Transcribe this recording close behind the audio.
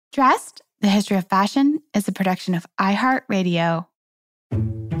Dressed, The History of Fashion is a production of iHeartRadio.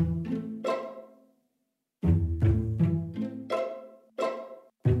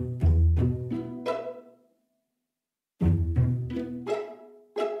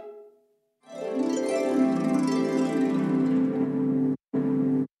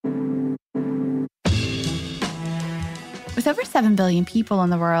 With over 7 billion people in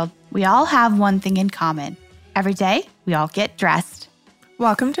the world, we all have one thing in common. Every day, we all get dressed.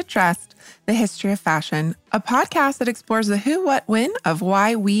 Welcome to Dressed, The History of Fashion, a podcast that explores the who, what, when of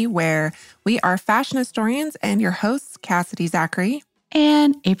why we wear. We are fashion historians and your hosts, Cassidy Zachary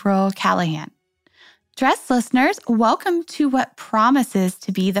and April Callahan. Dressed listeners, welcome to what promises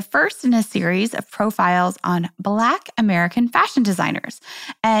to be the first in a series of profiles on Black American fashion designers.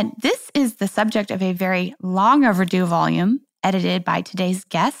 And this is the subject of a very long overdue volume edited by today's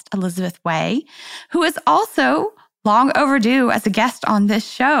guest, Elizabeth Way, who is also long overdue as a guest on this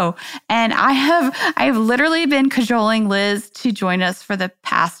show. And I have literally been cajoling Liz to join us for the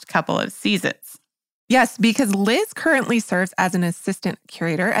past couple of seasons. Yes, because Liz currently serves as an assistant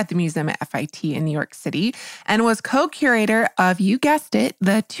curator at the museum at FIT in New York City and was co-curator of, you guessed it,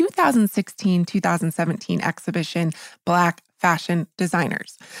 the 2016-2017 exhibition, Black Fashion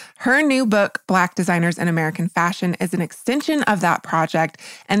Designers. Her new book, Black Designers in American Fashion, is an extension of that project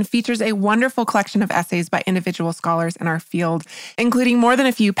and features a wonderful collection of essays by individual scholars in our field, including more than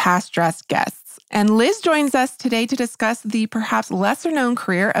a few past dressed guests. And Liz joins us today to discuss the perhaps lesser-known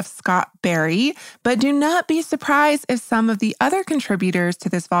career of Scott Berry, but do not be surprised if some of the other contributors to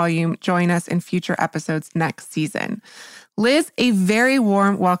this volume join us in future episodes next season. Liz, a very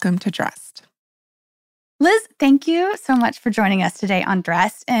warm welcome to Dressed. Liz, thank you so much for joining us today on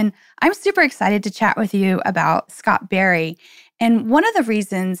Dressed. And I'm super excited to chat with you about Scott Berry. And one of the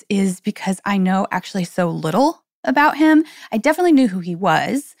reasons is because I know actually so little about him. I definitely knew who he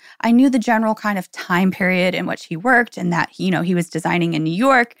was. I knew the general kind of time period in which he worked and that, he was designing in New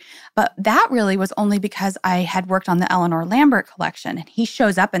York. But that really was only because I had worked on the Eleanor Lambert collection, and he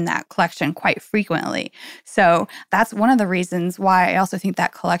shows up in that collection quite frequently. So that's one of the reasons why I also think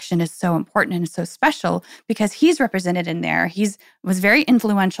that collection is so important and so special, because he's represented in there. Was very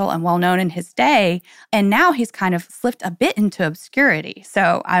influential and well-known in his day, and now he's kind of slipped a bit into obscurity.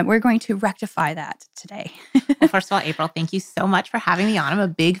 So we're going to rectify that today. Well, first of all, April, thank you so much for having me on. I'm a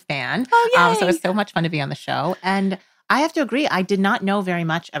big fan. Oh, yay. So it's so much fun to be on the show. And I have to agree, I did not know very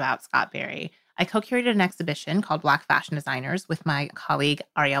much about Scott Berry. I co-curated an exhibition called Black Fashion Designers with my colleague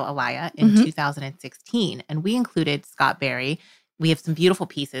Ariel Alaya in 2016. And we included Scott Berry. We have some beautiful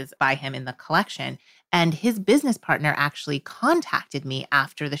pieces by him in the collection. And his business partner actually contacted me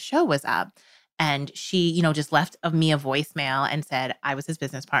after the show was up. And she, just left me a voicemail and said, I was his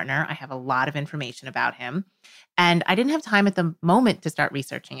business partner. I have a lot of information about him. And I didn't have time at the moment to start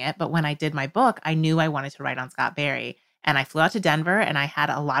researching it. But when I did my book, I knew I wanted to write on Scott Berry. And I flew out to Denver and I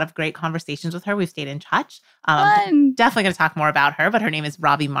had a lot of great conversations with her. We've stayed in touch. Definitely going to talk more about her, but her name is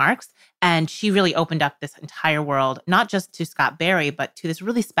Robbie Marks. And she really opened up this entire world, not just to Scott Berry, but to this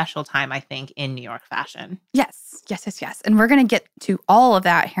really special time, I think, in New York fashion. Yes. And we're going to get to all of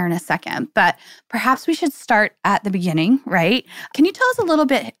that here in a second. But perhaps we should start at the beginning, right? Can you tell us a little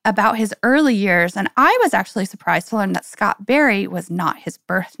bit about his early years? And I was actually surprised to learn that Scott Berry was not his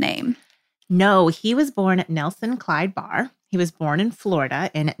birth name. No, he was born Nelson Clyde Barr. He was born in Florida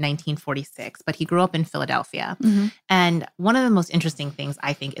in 1946, but he grew up in Philadelphia. And one of the most interesting things,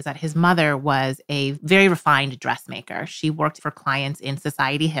 I think, is that his mother was a very refined dressmaker. She worked for clients in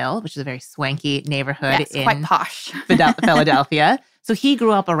Society Hill, which is a very swanky neighborhood in quite posh. Philadelphia. So he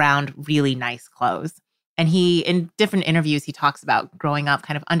grew up around really nice clothes. And in different interviews, he talks about growing up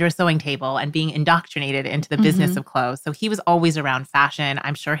kind of under a sewing table and being indoctrinated into the business of clothes. So he was always around fashion.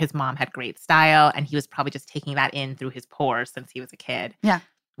 I'm sure his mom had great style, and he was probably just taking that in through his pores since he was a kid. Yeah.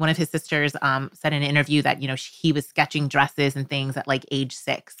 One of his sisters said in an interview that, he was sketching dresses and things at like age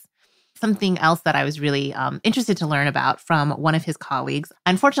 6. Something else that I was really interested to learn about from one of his colleagues. I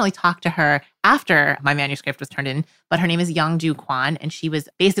unfortunately talked to her after my manuscript was turned in, but her name is Youngju Kwan, and she was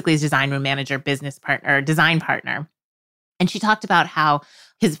basically his design room manager, design partner. And she talked about how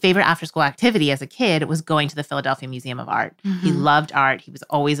his favorite after-school activity as a kid was going to the Philadelphia Museum of Art. He loved art. He was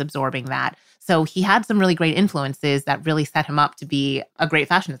always absorbing that. So he had some really great influences that really set him up to be a great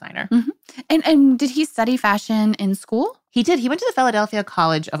fashion designer. And did he study fashion in school? He did. He went to the Philadelphia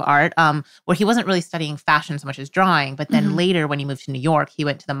College of Art, where he wasn't really studying fashion so much as drawing. But then later, when he moved to New York, he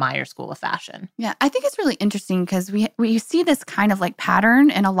went to the Meyer School of Fashion. Yeah, I think it's really interesting because we see this kind of like pattern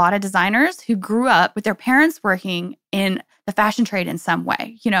in a lot of designers who grew up with their parents working in the fashion trade in some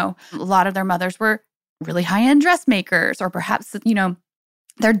way. A lot of their mothers were really high-end dressmakers, or perhaps,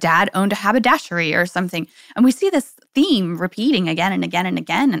 their dad owned a haberdashery or something. And we see this theme repeating again and again and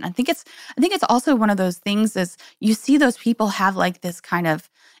again. And I think it's also one of those things is you see those people have like this kind of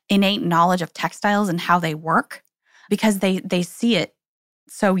innate knowledge of textiles and how they work because they see it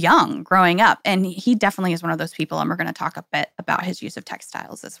so young growing up. And he definitely is one of those people. And we're going to talk a bit about his use of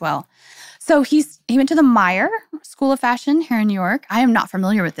textiles as well. So he went to the Meyer School of Fashion here in New York. I am not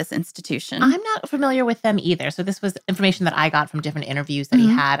familiar with this institution. I'm not familiar with them either. So this was information that I got from different interviews that he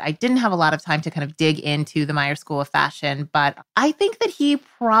had. I didn't have a lot of time to kind of dig into the Meyer School of Fashion, but I think that he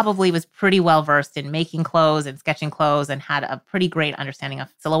probably was pretty well versed in making clothes and sketching clothes and had a pretty great understanding of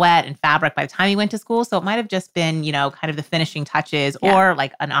silhouette and fabric by the time he went to school. So it might have just been, kind of the finishing touches or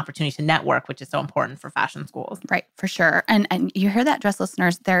like an opportunity to network, which is so important for fashion schools. Right, for sure. And you hear that, dress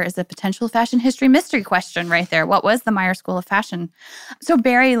listeners, there is a potential fashion history mystery question right there. What was the Meyer School of Fashion? So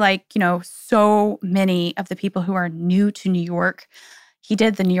Barry, so many of the people who are new to New York, he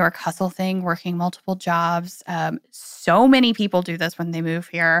did the New York hustle thing, working multiple jobs. So many people do this when they move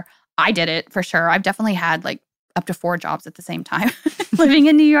here. I did it for sure. I've definitely had up to 4 jobs at the same time living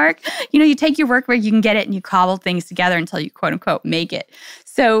in New York. You take your work where you can get it and you cobble things together until you quote unquote make it.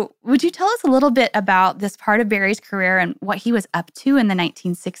 So would you tell us a little bit about this part of Barry's career and what he was up to in the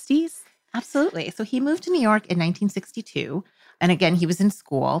 1960s? Absolutely. So he moved to New York in 1962. And again, he was in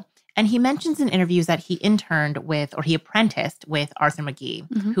school. And he mentions in interviews that he he apprenticed with Arthur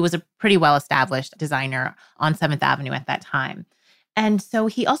McGee, who was a pretty well-established designer on 7th Avenue at that time. And so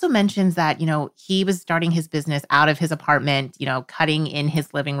he also mentions that, he was starting his business out of his apartment, cutting in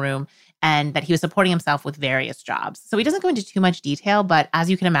his living room, and that he was supporting himself with various jobs. So he doesn't go into too much detail, but as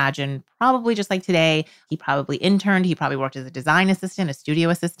you can imagine, probably just like today, he probably interned, he probably worked as a design assistant, a studio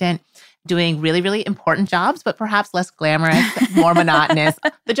assistant, doing really, really important jobs, but perhaps less glamorous, more monotonous.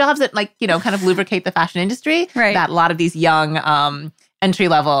 The jobs that kind of lubricate the fashion industry that a lot of these young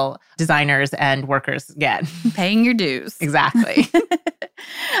entry-level designers and workers get. Paying your dues. Exactly.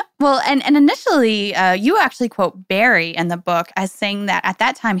 Well, and initially, you actually quote Barry in the book as saying that at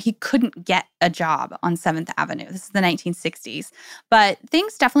that time, he couldn't get a job on 7th Avenue. This is the 1960s. But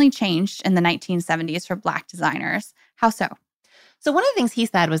things definitely changed in the 1970s for Black designers. How so? So one of the things he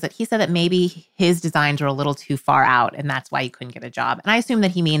said was that maybe his designs were a little too far out, and that's why he couldn't get a job. And I assume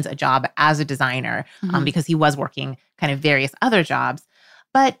that he means a job as a designer because he was working kind of various other jobs.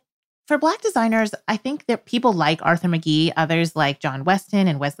 But for Black designers, I think that people like Arthur McGee, others like John Weston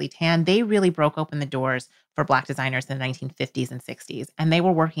and Wesley Tan, they really broke open the doors for Black designers in the 1950s and 60s. And they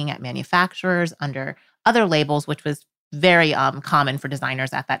were working at manufacturers under other labels, which was very common for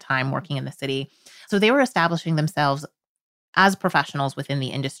designers at that time working in the city. So they were establishing themselves as professionals within the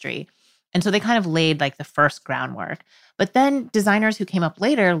industry. And so they kind of laid the first groundwork. But then designers who came up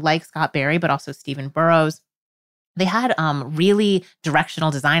later, like Scott Barry, but also Stephen Burrows, they had really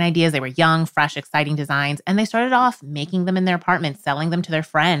directional design ideas. They were young, fresh, exciting designs. And they started off making them in their apartments, selling them to their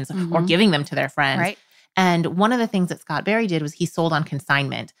friends or giving them to their friends. Right. And one of the things that Scott Barry did was he sold on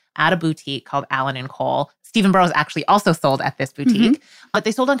consignment at a boutique called Allen & Cole. Stephen Burrows actually also sold at this boutique. But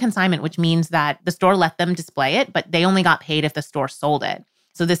they sold on consignment, which means that the store let them display it, but they only got paid if the store sold it.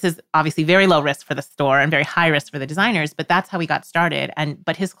 So this is obviously very low risk for the store and very high risk for the designers, but that's how he got started.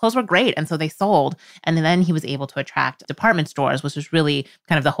 But his clothes were great, and so they sold. And then he was able to attract department stores, which was really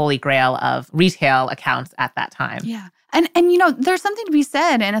kind of the holy grail of retail accounts at that time. Yeah. And there's something to be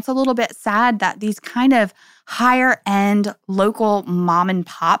said, and it's a little bit sad that these kind of higher end local mom and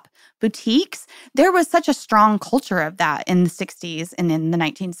pop boutiques, there was such a strong culture of that in the 60s and in the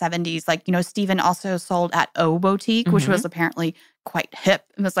 1970s. Stephen also sold at O Boutique, which was apparently quite hip.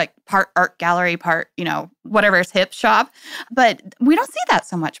 It was part art gallery, part, whatever's hip shop. But we don't see that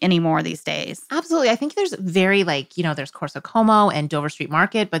so much anymore these days. Absolutely. I think there's very there's Corso Como and Dover Street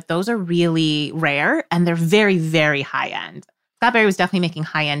Market, but those are really rare and they're very, very high end. Scott Barry was definitely making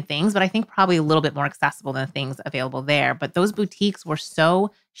high-end things, but I think probably a little bit more accessible than things available there. But those boutiques were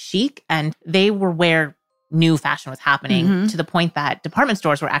so chic and they were where new fashion was happening to the point that department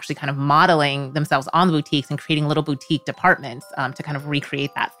stores were actually kind of modeling themselves on the boutiques and creating little boutique departments to kind of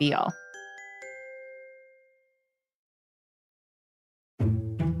recreate that feel.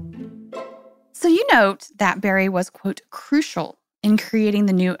 So you note that Barry was, quote, crucial in creating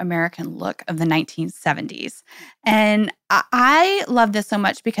the new American look of the 1970s. And I love this so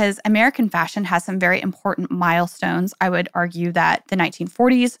much because American fashion has some very important milestones. I would argue that the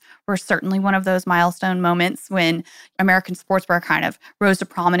 1940s were certainly one of those milestone moments when American sportswear kind of rose to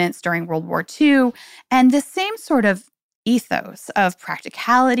prominence during World War II. And the same sort of ethos of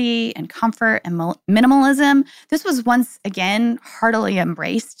practicality and comfort and minimalism. This was once again heartily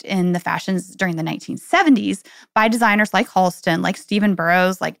embraced in the fashions during the 1970s by designers like Halston, like Stephen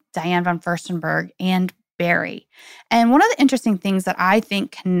Burrows, like Diane von Furstenberg, and Barry. And one of the interesting things that I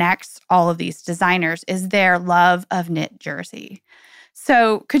think connects all of these designers is their love of knit jersey.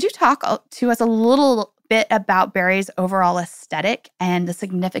 So could you talk to us a little bit about Barry's overall aesthetic and the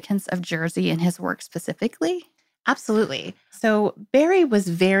significance of jersey in his work specifically? Absolutely. So Barry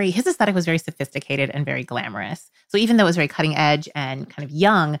his aesthetic was very sophisticated and very glamorous. So even though it was very cutting edge and kind of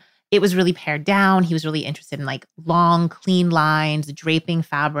young, it was really pared down. He was really interested in like long, clean lines, draping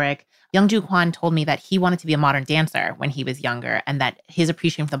fabric. Young-Ju Kwan told me that he wanted to be a modern dancer when he was younger, and that his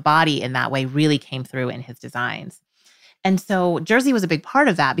appreciation for the body in that way really came through in his designs. And so jersey was a big part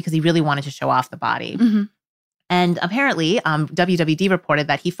of that because he really wanted to show off the body. Mm-hmm. And apparently, WWD reported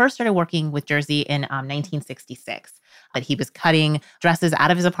that he first started working with jersey in 1966, that he was cutting dresses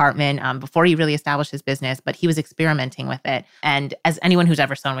out of his apartment before he really established his business, but he was experimenting with it. And as anyone who's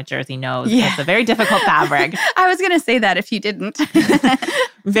ever sewn with jersey knows, It's a very difficult fabric. I was going to say that if you didn't.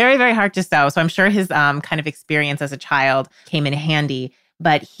 Very, very hard to sew. So I'm sure his kind of experience as a child came in handy.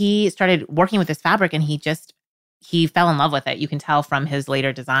 But he started working with this fabric and he fell in love with it. You can tell from his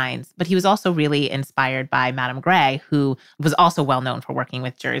later designs. But he was also really inspired by Madame Grey, who was also well known for working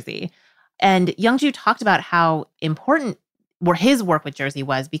with jersey. And Young-Ju talked about how important his work with jersey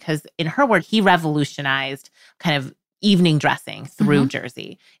was because, in her words, he revolutionized kind of evening dressing through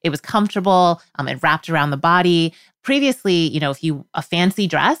jersey. It was comfortable. It wrapped around the body. Previously, a fancy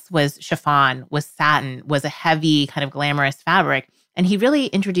dress was chiffon, was satin, was a heavy kind of glamorous fabric. And he really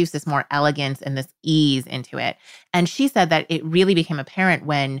introduced this more elegance and this ease into it. And she said that it really became apparent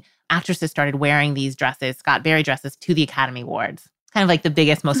when actresses started wearing these dresses, Scott Barry dresses, to the Academy Awards. Kind of like the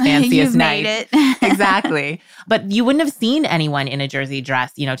biggest, most fanciest You've night. made it. Exactly. But you wouldn't have seen anyone in a jersey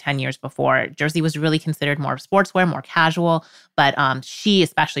dress, 10 years before. Jersey was really considered more sportswear, more casual. But she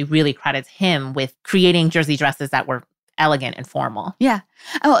especially really credits him with creating jersey dresses that were elegant and formal. Yeah.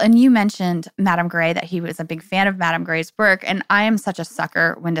 Oh, and you mentioned Madame Grey, that he was a big fan of Madame Grey's work. And I am such a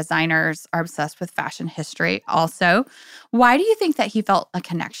sucker when designers are obsessed with fashion history also. Why do you think that he felt a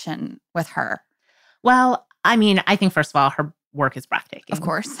connection with her? Well, I mean, I think, first of all, her work is breathtaking. Of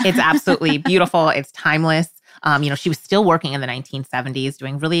course. It's absolutely beautiful. It's timeless. She was still working in the 1970s,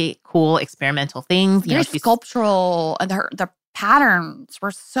 doing really cool experimental things. Very sculptural. The patterns were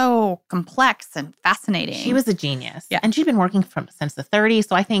so complex and fascinating. She was a genius. Yeah. And she'd been working since the 30s.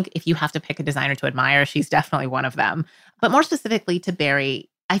 So I think if you have to pick a designer to admire, she's definitely one of them. But more specifically to Barry,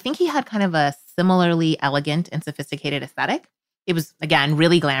 I think he had kind of a similarly elegant and sophisticated aesthetic. It was, again,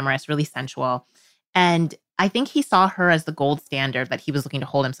 really glamorous, really sensual. And I think he saw her as the gold standard that he was looking to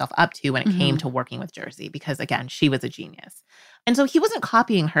hold himself up to when it came to working with jersey, because, again, she was a genius. And so he wasn't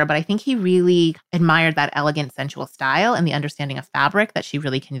copying her, but I think he really admired that elegant, sensual style and the understanding of fabric that she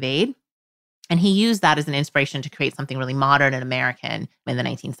really conveyed. And he used that as an inspiration to create something really modern and American in the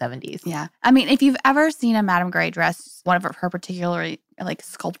 1970s. Yeah. I mean, if you've ever seen a Madame Grey dress, one of her particularly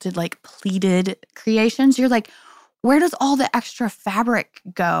sculpted, pleated creations, you're like, where does all the extra fabric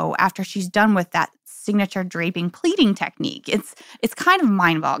go after she's done with that signature draping pleating technique? It's kind of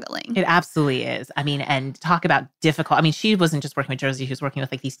mind-boggling. It absolutely is. I mean, and talk about difficult. I mean, she wasn't just working with jersey. She was working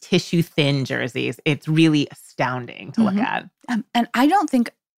with these tissue-thin jerseys. It's really astounding to look at. And I don't think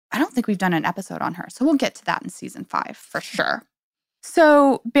we've done an episode on her. So we'll get to that in season 5 for sure.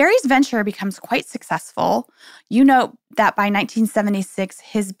 So Barry's venture becomes quite successful. You know that by 1976,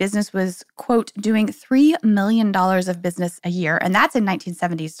 his business was, quote, doing $3 million of business a year. And that's in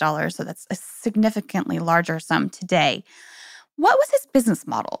 1970s dollars. So that's a significantly larger sum today. What was his business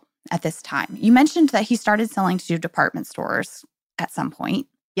model at this time? You mentioned that he started selling to department stores at some point.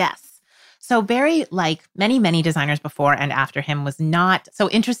 Yes. So Barry, like many, many designers before and after him, was not so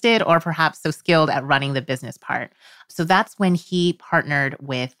interested or perhaps so skilled at running the business part. So that's when he partnered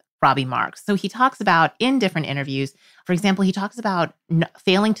with Robbie Marks. So he talks about in different interviews, for example, he talks about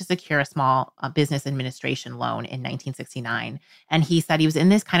failing to secure a small business administration loan in 1969. And he said he was in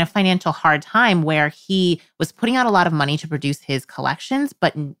this kind of financial hard time where he was putting out a lot of money to produce his collections,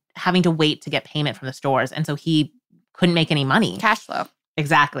 but having to wait to get payment from the stores. And so he couldn't make any money. Cash flow.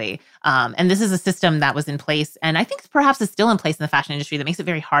 Exactly. And this is a system that was in place, and I think perhaps is still in place in the fashion industry, that makes it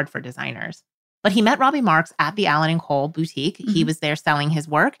very hard for designers. But he met Robbie Marks at the Allen & Cole boutique. He was there selling his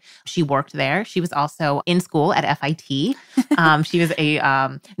work. She worked there. She was also in school at FIT. She was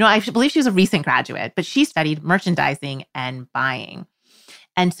I believe she was a recent graduate, but she studied merchandising and buying.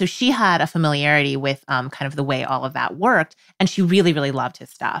 And so she had a familiarity with kind of the way all of that worked, and she really, really loved his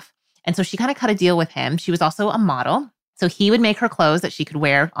stuff. And so she kind of cut a deal with him. She was also a model. So he would make her clothes that she could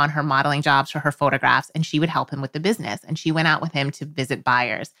wear on her modeling jobs for her photographs, and she would help him with the business. And she went out with him to visit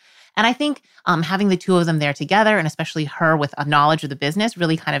buyers. And I think having the two of them there together, and especially her with a knowledge of the business,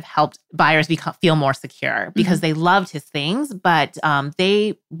 really kind of helped buyers feel more secure because they loved his things, but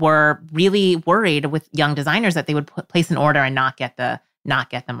they were really worried with young designers that they would place an order and not get the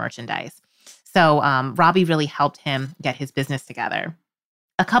merchandise. So Robbie really helped him get his business together.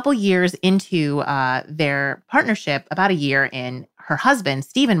 A couple years into their partnership, about a year in, her husband,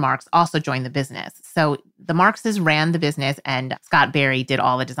 Stephen Marks, also joined the business. So the Markses ran the business and Scott Barry did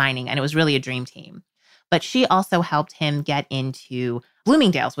all the designing, and it was really a dream team. But she also helped him get into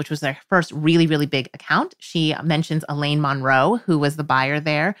Bloomingdale's, which was their first really, really big account. She mentions Elaine Monroe, who was the buyer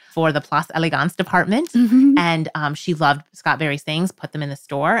there for the Place Elegance department. And she loved Scott Barry's things, put them in the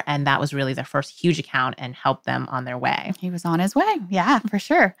store. And that was really their first huge account and helped them on their way. He was on his way. Yeah, for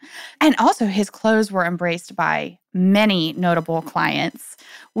sure. And also his clothes were embraced by many notable clients.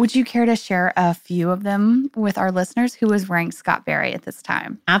 Would you care to share a few of them with our listeners? Who was wearing Scott Barry at this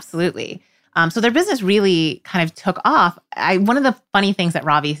time? Absolutely. So their business really kind of took off. One of the funny things that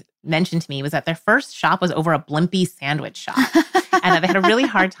Robbie mentioned to me was that their first shop was over a Blimpie sandwich shop and that they had a really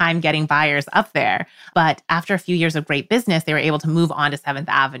hard time getting buyers up there. But after a few years of great business, they were able to move on to 7th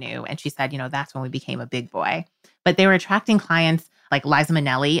Avenue. And she said, that's when we became a big boy. But they were attracting clients like Liza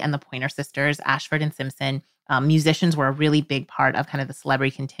Minnelli and the Pointer Sisters, Ashford and Simpson. Musicians were a really big part of kind of the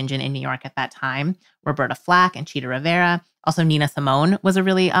celebrity contingent in New York at that time. Roberta Flack and Cheetah Rivera. Also, Nina Simone was a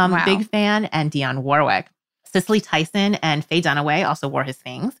really big fan, and Dionne Warwick. Cicely Tyson and Faye Dunaway also wore his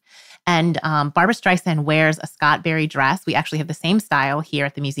things. And Barbara Streisand wears a Scott Barry dress. We actually have the same style here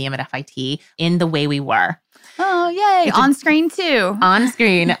at the museum at FIT in The Way We Were. Oh, yay. On screen, too. On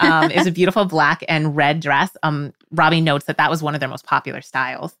screen is a beautiful black and red dress. Robbie notes that was one of their most popular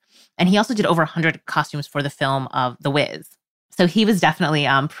styles. And he also did over 100 costumes for the film of The Wiz. So he was definitely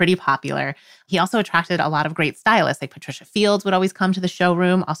pretty popular. He also attracted a lot of great stylists, like Patricia Fields would always come to the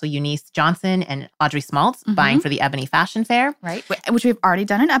showroom, also Eunice Johnson and Audrey Smaltz buying for the Ebony Fashion Fair. Right, which we've already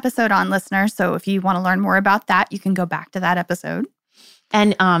done an episode on, listeners. So if you want to learn more about that, you can go back to that episode.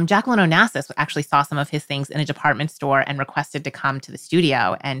 And Jacqueline Onassis actually saw some of his things in a department store and requested to come to the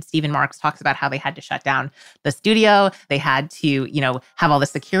studio. And Stephen Marks talks about how they had to shut down the studio. They had to, have all the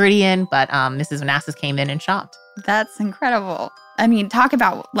security in, but Mrs. Onassis came in and shopped. That's incredible. I mean, talk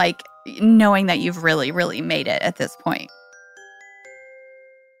about knowing that you've really, really made it at this point.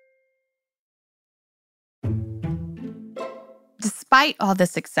 Despite all the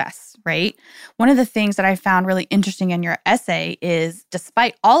success, right? One of the things that I found really interesting in your essay is,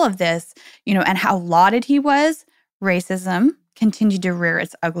 despite all of this, and how lauded he was, racism continued to rear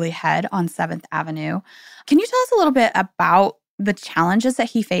its ugly head on 7th Avenue. Can you tell us a little bit about the challenges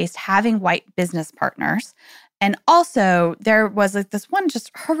that he faced having white business partners? And also, there was this one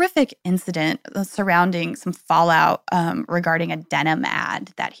just horrific incident surrounding some fallout regarding a denim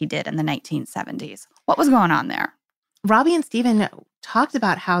ad that he did in the 1970s. What was going on there? Robbie and Stephen talked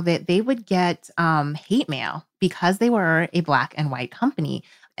about how they would get hate mail because they were a Black and white company,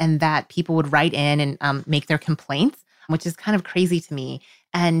 and that people would write in and make their complaints, which is kind of crazy to me.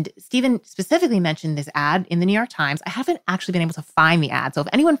 And Stephen specifically mentioned this ad in the New York Times. I haven't actually been able to find the ad. So if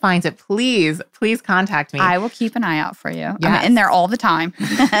anyone finds it, please contact me. I will keep an eye out for you. Yes. I'm in there all the time.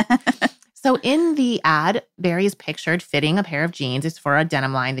 So in the ad, Barry is pictured fitting a pair of jeans. It's for a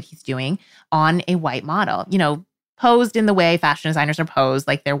denim line that he's doing on a white model, posed in the way fashion designers are posed,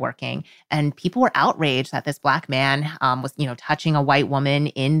 like they're working. And people were outraged that this Black man was, touching a white woman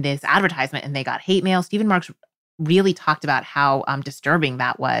in this advertisement, and they got hate mail. Stephen Marks really talked about how disturbing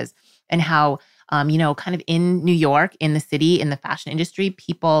that was, and how, kind of in New York, in the city, in the fashion industry,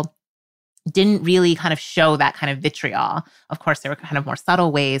 people didn't really kind of show that kind of vitriol. Of course, there were kind of more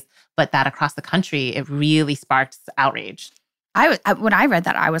subtle ways, but that across the country, it really sparked outrage. When I read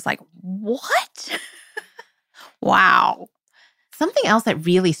that, I was like, what? Wow. Something else that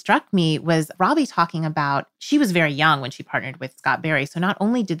really struck me was Robbie talking about, she was very young when she partnered with Scott Barry. So not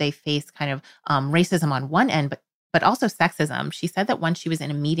only did they face kind of racism on one end, but also sexism. She said that once she was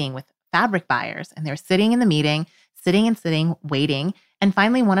in a meeting with fabric buyers, and they're sitting in the meeting, sitting, waiting. And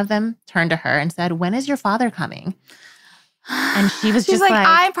finally, one of them turned to her and said, "When is your father coming?" And she was She's just like,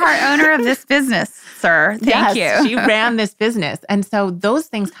 I'm part owner of this business, sir. Thank you. She ran this business. And so those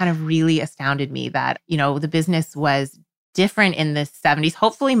things kind of really astounded me that, the business was different in the 70s,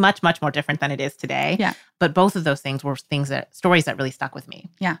 hopefully much, much more different than it is today. Yeah. But both of those things were stories that really stuck with me.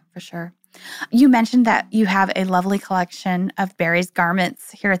 Yeah, for sure. You mentioned that you have a lovely collection of Barry's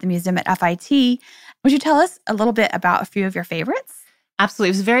garments here at the museum at FIT. Would you tell us a little bit about a few of your favorites? Absolutely.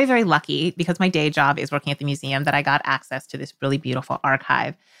 It was very, very lucky because my day job is working at the museum that I got access to this really beautiful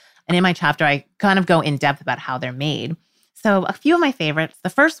archive. And in my chapter, I kind of go in depth about how they're made. So a few of my favorites. The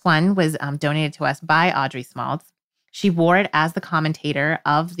first one was donated to us by Audrey Smaltz. She wore it as the commentator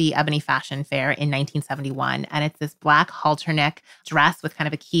of the Ebony Fashion Fair in 1971. And it's this black halter neck dress with kind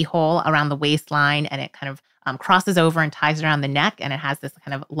of a keyhole around the waistline. And it kind of crosses over and ties around the neck. And it has this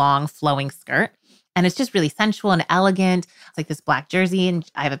kind of long flowing skirt. And it's just really sensual and elegant. It's like this black jersey. And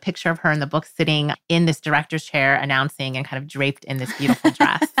I have a picture of her in the book sitting in this director's chair announcing and kind of draped in this beautiful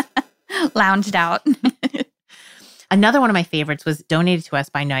dress. Lounged out. Another one of my favorites was donated to us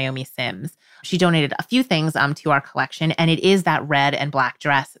by Naomi Sims. She donated a few things to our collection, and it is that red and black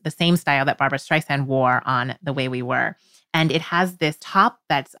dress, the same style that Barbra Streisand wore on The Way We Were. And it has this top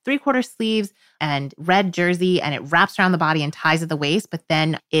that's 3/4 sleeves and red jersey, and it wraps around the body and ties at the waist, but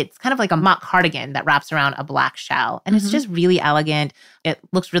then it's kind of like a mock cardigan that wraps around a black shell. And it's just really elegant. It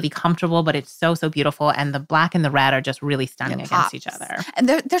looks really comfortable, but it's so, so beautiful. And the black and the red are just really stunning against each other. And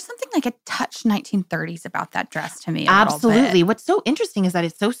there's something like a touch 1930s about that dress to me. Absolutely. What's so interesting is that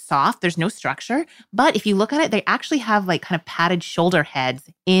it's so soft. There's no structure. But if you look at it, they actually have like kind of padded shoulder heads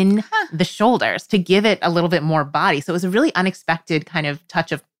in the shoulders to give it a little bit more body. So it was a really unexpected kind of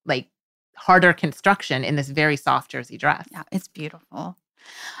touch of like harder construction in this very soft jersey dress. Yeah, it's beautiful.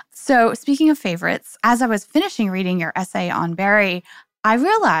 So speaking of favorites, as I was finishing reading your essay on Barry, I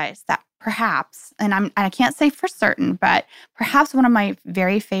realized that perhaps, and I can't say for certain, but perhaps one of my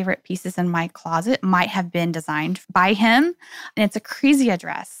very favorite pieces in my closet might have been designed by him. And it's a Cresia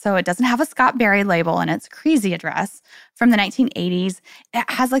dress. So it doesn't have a Scott Barry label, and it's a Cresia dress from the 1980s. It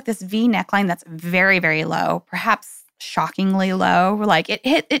has like this V neckline that's very, very low, perhaps shockingly low. Like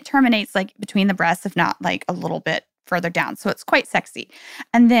it terminates like between the breasts, if not like a little bit further down. So it's quite sexy.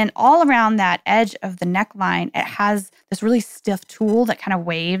 And then all around that edge of the neckline, it has this really stiff tulle that kind of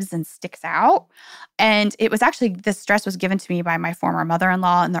waves and sticks out. And it was actually, this dress was given to me by my former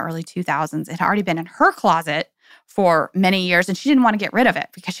mother-in-law in the early 2000s. It had already been in her closet for many years, and she didn't want to get rid of it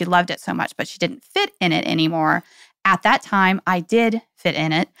because she loved it so much, but she didn't fit in it anymore. At that time, I did fit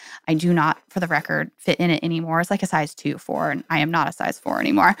in it. I do not, for the record, fit in it anymore. It's like a size 2, 4, and I am not a size 4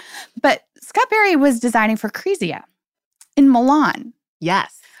 anymore. But Scott Barry was designing for Cresia in Milan.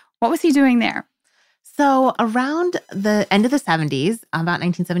 Yes. What was he doing there? So around the end of the 70s, about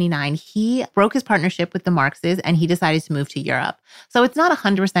 1979, he broke his partnership with the Marxes and he decided to move to Europe. So it's not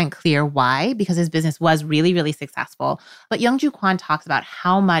 100% clear why, because his business was really, really successful. But Young-Ju Kwan talks about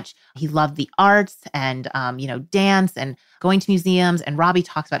how much he loved the arts and, dance and going to museums. And Robbie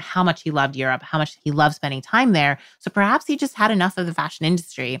talks about how much he loved Europe, how much he loved spending time there. So perhaps he just had enough of the fashion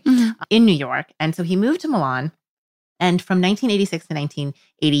industry in New York. And so he moved to Milan. And from 1986 to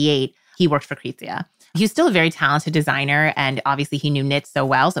 1988, he worked for Cresia. He was still a very talented designer, and obviously he knew knits so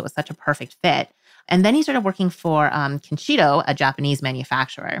well, so it was such a perfect fit. And then he started working for Kinshido, a Japanese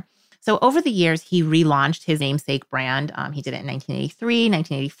manufacturer. So over the years, he relaunched his namesake brand. He did it in 1983,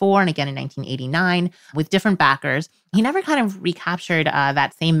 1984, and again in 1989 with different backers. He never kind of recaptured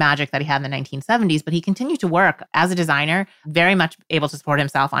that same magic that he had in the 1970s, but he continued to work as a designer, very much able to support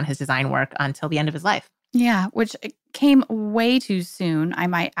himself on his design work until the end of his life. Yeah, which came way too soon, I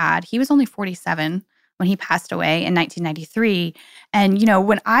might add. He was only 47 when he passed away in 1993. And,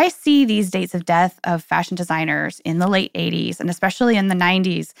 when I see these dates of death of fashion designers in the late 80s, and especially in the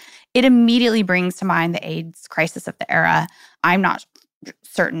 90s, it immediately brings to mind the AIDS crisis of the era. I'm not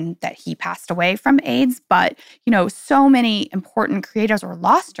certain that he passed away from AIDS, but, so many important creators were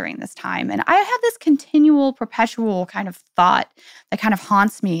lost during this time. And I have this continual, perpetual kind of thought that kind of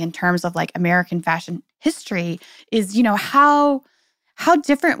haunts me in terms of like American fashion history is, how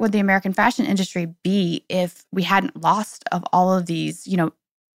different would the American fashion industry be if we hadn't lost of all of these,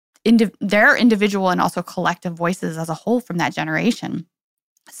 their individual and also collective voices as a whole from that generation?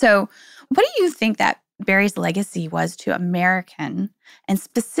 So what do you think that Barry's legacy was to American and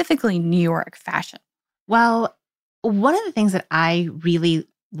specifically New York fashion? Well, one of the things that I really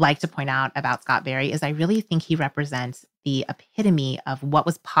like to point out about Scott Barry is I really think he represents the epitome of what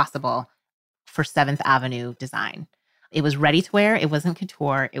was possible for 7th Avenue design. It was ready to wear. It wasn't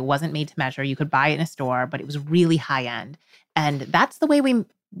couture. It wasn't made to measure. You could buy it in a store, but it was really high end. And that's the way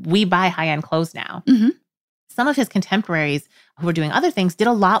we buy high end clothes now. Mm-hmm. Some of his contemporaries who were doing other things did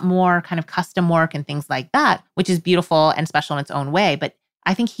a lot more kind of custom work and things like that, which is beautiful and special in its own way. But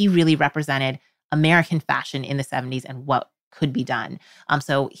I think he really represented American fashion in the 70s and what could be done.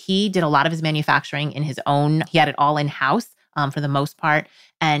 So he did a lot of his manufacturing in his own, he had it all in-house for the most part.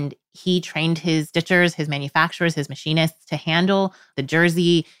 And He trained his stitchers, his manufacturers, his machinists to handle the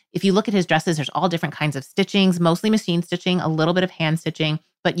jersey. If you look at his dresses, there's all different kinds of stitchings, mostly machine stitching, a little bit of hand stitching,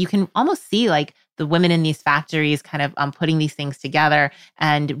 but you can almost see like the women in these factories kind of putting these things together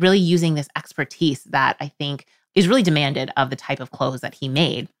and really using this expertise that I think is really demanded of the type of clothes that he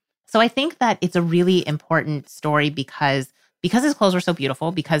made. So I think that it's a really important story because his clothes were so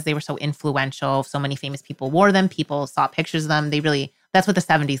beautiful, because they were so influential. So many famous people wore them. People saw pictures of them. That's what the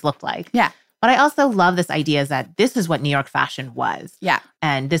 70s looked like. Yeah. But I also love this idea that this is what New York fashion was. Yeah.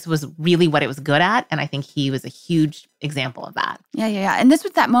 And this was really what it was good at. And I think he was a huge example of that. Yeah. And this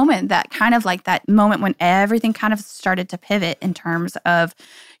was that moment, that kind of like that moment when everything kind of started to pivot in terms of,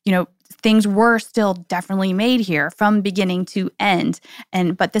 things were still definitely made here from beginning to end.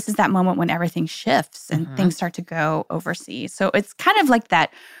 But this is that moment when everything shifts and things start to go overseas. So it's kind of like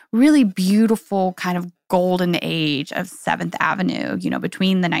that really beautiful kind of golden age of 7th Avenue,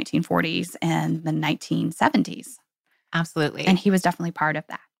 between the 1940s and the 1970s. Absolutely. And he was definitely part of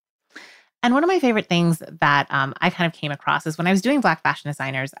that. And one of my favorite things that I kind of came across is when I was doing Black fashion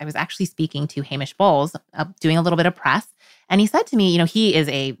designers, I was actually speaking to Hamish Bowles, doing a little bit of press. And he said to me, he is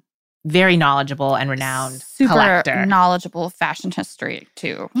a very knowledable and renowned collector. Super knowledgeable fashion history,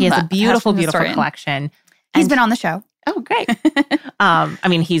 too. He has a beautiful, beautiful collection. He's been on the show. Oh, great.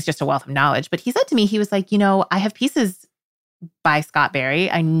 He's just a wealth of knowledge. But he said to me, he was like, I have pieces by Scott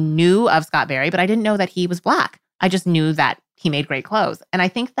Barry. I knew of Scott Barry, but I didn't know that he was Black. I just knew that he made great clothes. And I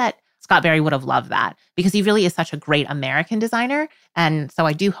think that Scott Barry would have loved that because he really is such a great American designer. And so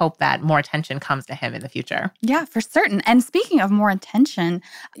I do hope that more attention comes to him in the future. Yeah, for certain. And speaking of more attention,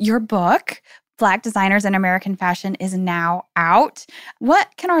 your book, Black Designers in American Fashion, is now out.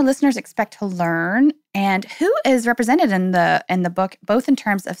 What can our listeners expect to learn? And who is represented in the book, both in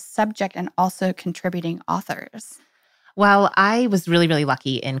terms of subject and also contributing authors? Well, I was really, really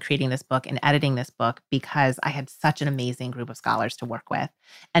lucky in creating this book and editing this book because I had such an amazing group of scholars to work with.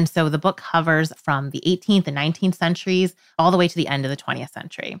 And so the book covers from the 18th and 19th centuries all the way to the end of the 20th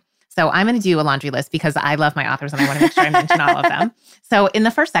century. So I'm going to do a laundry list because I love my authors and I want to make sure I mention all of them. So in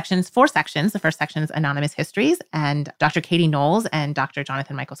the first sections, 4 sections, the first section is Anonymous Histories, and Dr. Katie Knowles and Dr.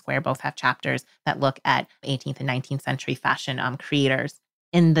 Jonathan Michael Square both have chapters that look at 18th and 19th century fashion creators.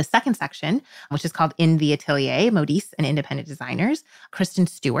 In the second section, which is called In the Atelier, Modistes and Independent Designers, Kristen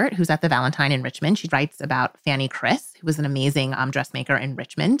Stewart, who's at the Valentine in Richmond, she writes about Fanny Criss, who was an amazing dressmaker in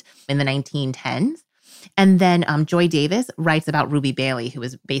Richmond in the 1910s. And then Joy Davis writes about Ruby Bailey, who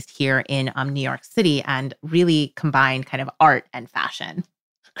was based here in New York City and really combined kind of art and fashion.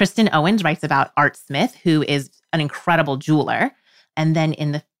 Kristen Owens writes about Art Smith, who is an incredible jeweler. And then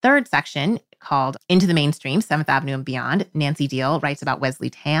in the third section, called Into the Mainstream, 7th Avenue and Beyond, Nancy Deal writes about Wesley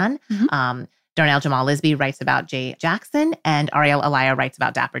Tan. Darnell Jamal Lisby writes about Jay Jackson, and Ariel Alaya writes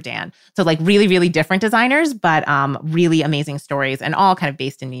about Dapper Dan. So like really, really different designers, but really amazing stories and all kind of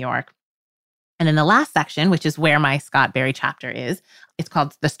based in New York. And then the last section, which is where my Scott Barry chapter is, it's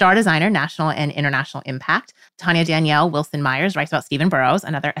called The Star Designer, National and International Impact. Tanya Danielle Wilson Myers writes about Stephen Burrows,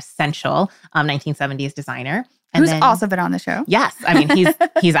 another essential 1970s designer. And who's also been on the show. Yes.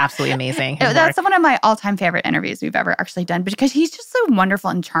 He's absolutely amazing. That's one of my all-time favorite interviews we've ever actually done because he's just so wonderful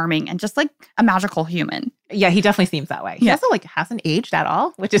and charming and just like a magical human. Yeah, he definitely seems that way. He also hasn't aged at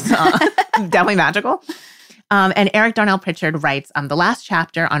all, which is definitely magical. And Eric Darnell Pritchard writes the last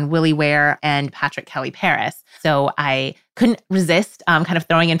chapter on Willie Ware and Patrick Kelly Paris. So I couldn't resist kind of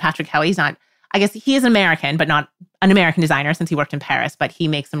throwing in Patrick Kelly. He's not, I guess he is an American, but not an American designer since he worked in Paris. But he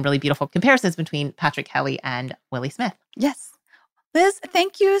makes some really beautiful comparisons between Patrick Kelly and Willie Smith. Yes. Liz,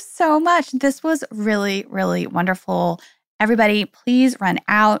 thank you so much. This was really, really wonderful. Everybody, please run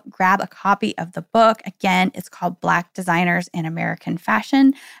out, grab a copy of the book. Again, it's called Black Designers in American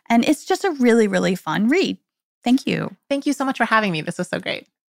Fashion. And it's just a really, really fun read. Thank you. Thank you so much for having me. This was so great.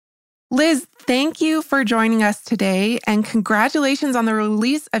 Liz, thank you for joining us today, and congratulations on the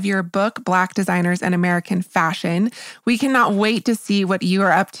release of your book, Black Designers in American Fashion. We cannot wait to see what you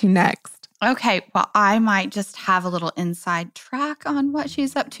are up to next. Okay, well, I might just have a little inside track on what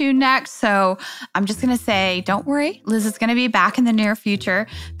she's up to next. So I'm just going to say, don't worry, Liz is going to be back in the near future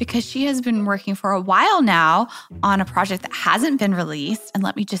because she has been working for a while now on a project that hasn't been released. And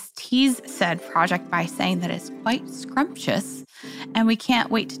let me just tease said project by saying that it's quite scrumptious. And we can't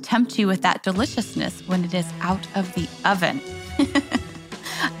wait to tempt you with that deliciousness when it is out of the oven.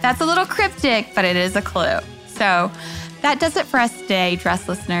 That's a little cryptic, but it is a clue. So that does it for us today, dress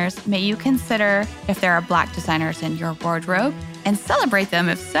listeners. May you consider if there are Black designers in your wardrobe and celebrate them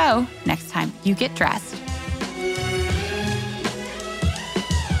if so, next time you get dressed.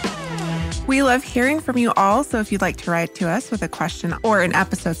 We love hearing from you all, so if you'd like to write to us with a question or an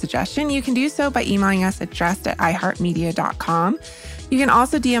episode suggestion, you can do so by emailing us at dressed@iheartmedia.com. You can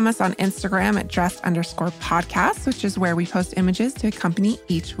also DM us on Instagram at dressed_podcast, which is where we post images to accompany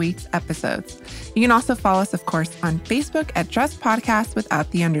each week's episodes. You can also follow us, of course, on Facebook at Dressed Podcast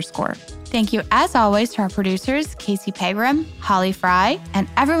without the underscore. Thank you, as always, to our producers, Casey Pegram, Holly Fry, and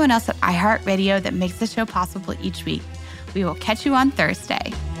everyone else at iHeartRadio that makes the show possible each week. We will catch you on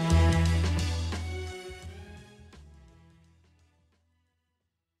Thursday.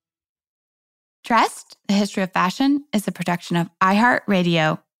 Dressed, The History of Fashion is a production of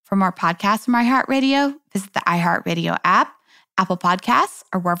iHeartRadio. For more podcasts from iHeartRadio, visit the iHeartRadio app, Apple Podcasts,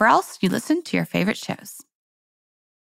 or wherever else you listen to your favorite shows.